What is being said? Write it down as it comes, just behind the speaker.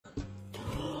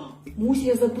Муся,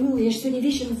 я забыла, я же сегодня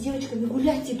вечером с девочками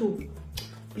гулять иду.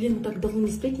 Блин, мы так давно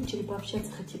не сплетничали,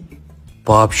 пообщаться хотим.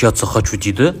 Пообщаться хочу,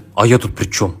 Дида? А я тут при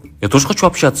чем? Я тоже хочу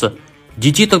общаться.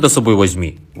 Детей тогда с собой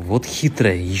возьми. Вот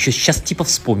хитрая, еще сейчас типа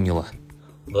вспомнила.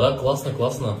 Да, классно,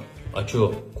 классно. А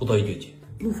чё, куда идете?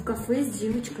 Ну, в кафе с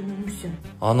девочками, Муся.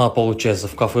 Она, получается,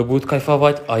 в кафе будет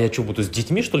кайфовать, а я что, буду с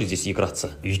детьми, что ли, здесь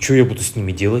играться? И что я буду с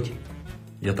ними делать?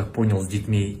 Я так понял, с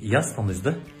детьми я останусь,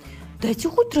 да? Дайте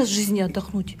хоть раз в жизни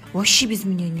отдохнуть. Вообще без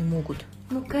меня не могут.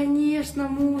 Ну, конечно,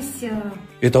 Муся.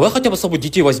 И давай хотя бы с собой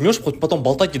детей возьмешь, хоть потом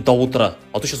болтайте до утра.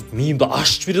 А то сейчас мимо, аж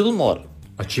четвередумалар.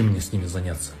 А чем мне с ними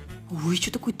заняться? Ой,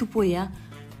 что такой тупой, а?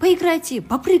 Поиграйте,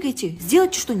 попрыгайте,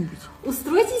 сделайте что-нибудь.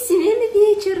 Устройте семейный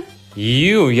вечер.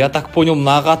 Я так понял,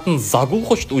 Нағатын загул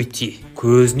хочет уйти.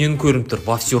 Көзінен көрініп тұр,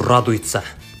 во все радуется.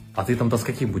 А ты там до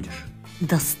скольки будешь?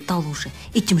 Достал уже.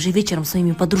 Этим же вечером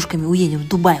своими подружками уедем в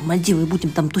Дубай, Мальдивы и будем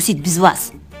там тусить без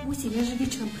вас. Муся, я же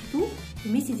вечером приду, и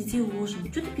вместе детей уложим.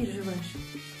 Что ты переживаешь?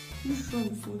 Ну что, мы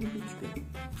с улыбочкой.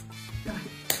 Давай,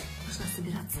 пошла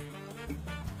собираться.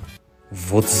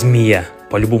 Вот змея,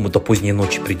 по-любому до поздней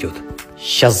ночи придет.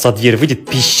 Сейчас за дверь выйдет,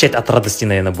 пищать от радости,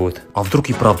 наверное, будет. А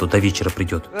вдруг и правда до вечера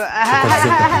придет?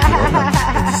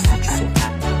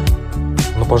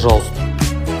 Ну, пожалуйста.